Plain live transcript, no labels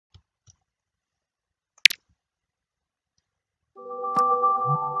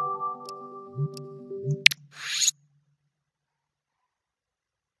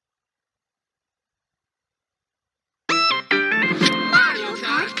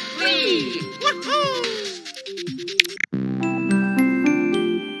Wii! Woohoo!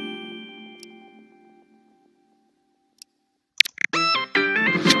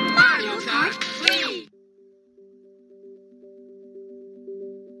 Mario Kart 3!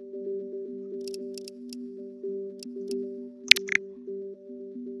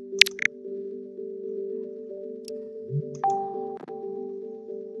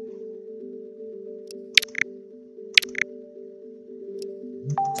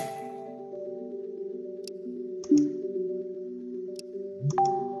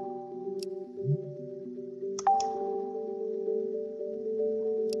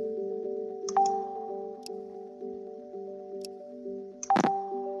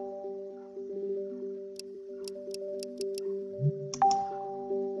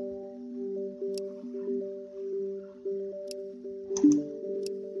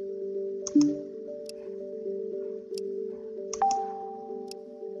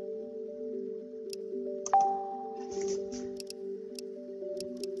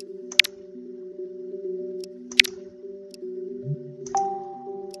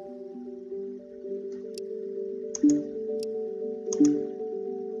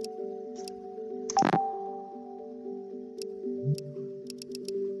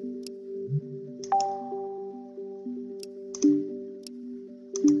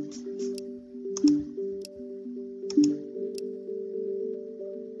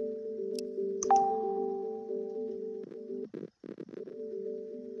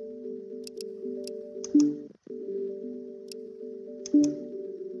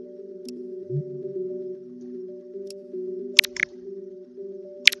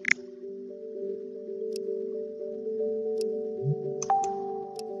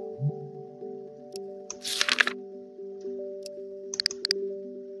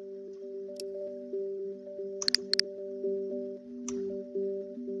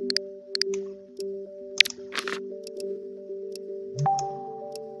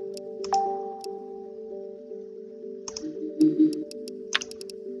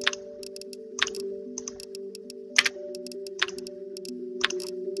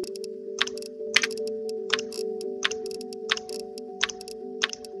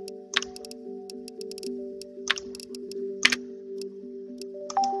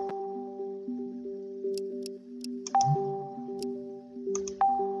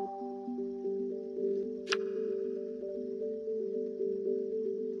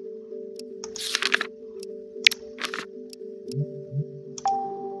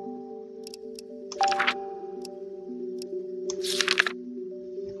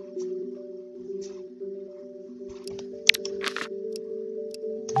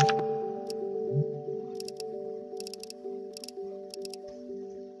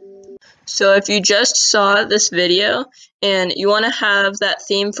 So if you just saw this video and you want to have that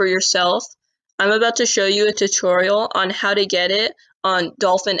theme for yourself, I'm about to show you a tutorial on how to get it on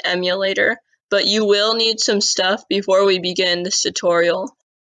Dolphin Emulator, but you will need some stuff before we begin this tutorial.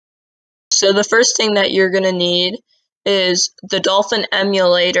 So the first thing that you're going to need is the Dolphin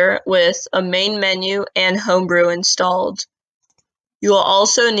Emulator with a main menu and homebrew installed. You will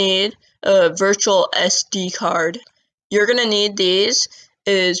also need a virtual SD card. You're going to need these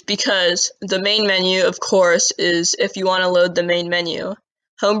is because the main menu, of course, is if you want to load the main menu.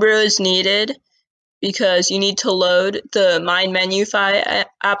 Homebrew is needed because you need to load the MyMenuify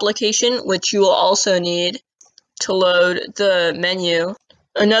application, which you will also need to load the menu.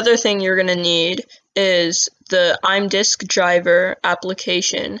 Another thing you're going to need is the imdisk driver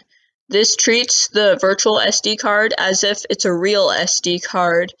application. This treats the virtual SD card as if it's a real SD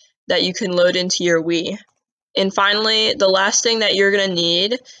card that you can load into your Wii. And finally, the last thing that you're going to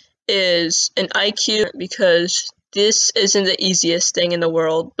need is an IQ, because this isn't the easiest thing in the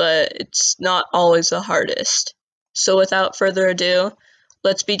world, but it's not always the hardest. So without further ado,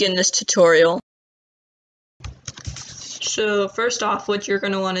 let's begin this tutorial. So first off, what you're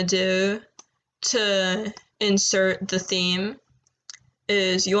going to want to do to insert the theme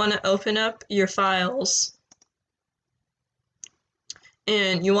is you want to open up your files.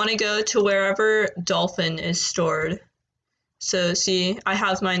 And you want to go to wherever Dolphin is stored. So see, I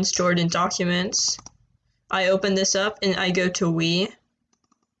have mine stored in Documents. I open this up and I go to Wii.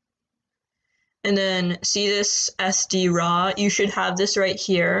 And then see this SD raw, you should have this right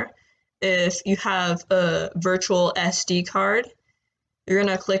here. If you have a virtual SD card, you're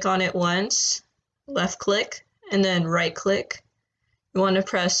going to click on it once, left click, and then right click. You want to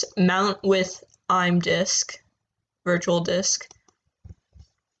press Mount with imdisk, virtual disk.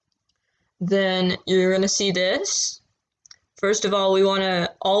 Then you're going to see this. First of all, we want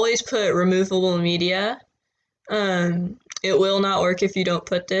to always put removable media. it will not work if you don't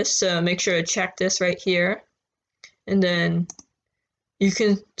put this, so make sure to check this right here. And then you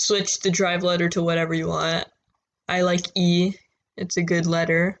can switch the drive letter to whatever you want. I like E, it's a good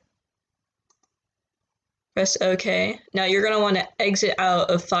letter. Press OK. Now you're going to want to exit out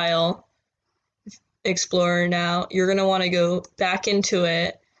of File Explorer now. You're going to want to go back into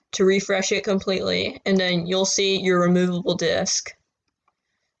it to refresh it completely, and then you'll see your removable disk.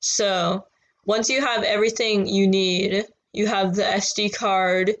 So once you have everything you need, you have the SD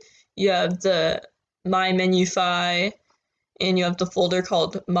card, you have the My Menu file, and you have the folder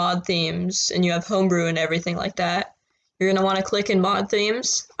called Mod Themes, and you have Homebrew and everything like that. You're going to want to click in Mod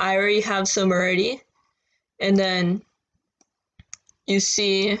Themes. I already have some already. And then you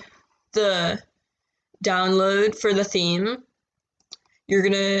see the download for the theme. You're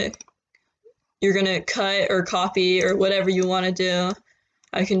gonna cut or copy or whatever you want to do.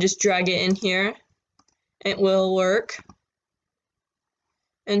 I can just drag it in here. It will work.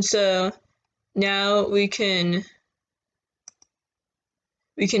 And so now we can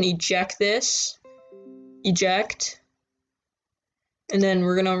eject this. Eject. And then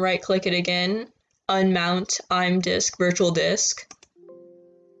we're gonna right click it again. Unmount IMDisk virtual disk.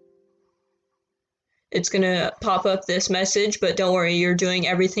 It's gonna pop up this message, but don't worry, you're doing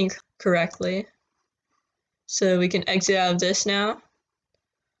everything correctly. So we can exit out of this now.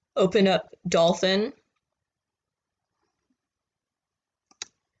 Open up Dolphin.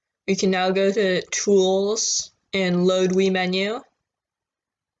 We can now go to Tools and load Wii Menu.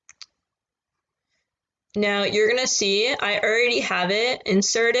 Now you're gonna see I already have it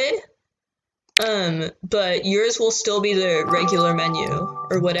inserted. But yours will still be the regular menu,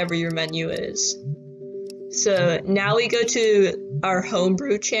 or whatever your menu is. So now we go to our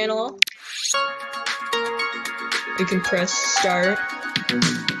Homebrew channel. We can press Start.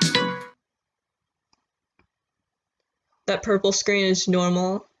 That purple screen is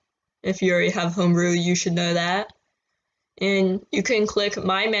normal. If you already have Homebrew, you should know that. And you can click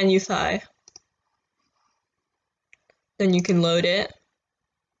My Menu file. Then you can load it.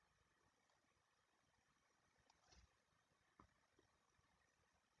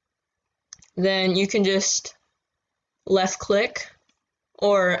 Then you can just left click,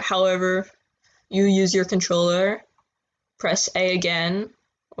 or however you use your controller, press A again,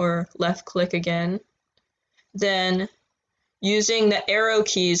 or left click again. Then using the arrow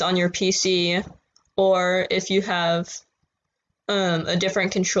keys on your PC, or if you have a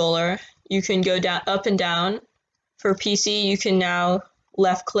different controller, you can go down, up and down. For PC, you can now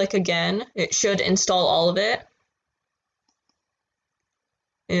left click again. It should install all of it.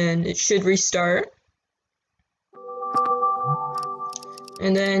 And it should restart.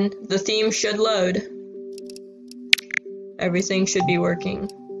 And then the theme should load. Everything should be working.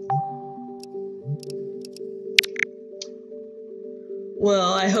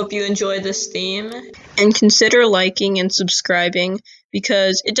 Well, I hope you enjoyed this theme. And consider liking and subscribing,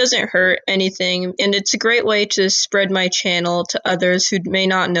 because it doesn't hurt anything, and it's a great way to spread my channel to others who may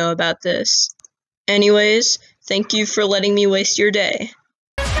not know about this. Anyways, thank you for letting me waste your day.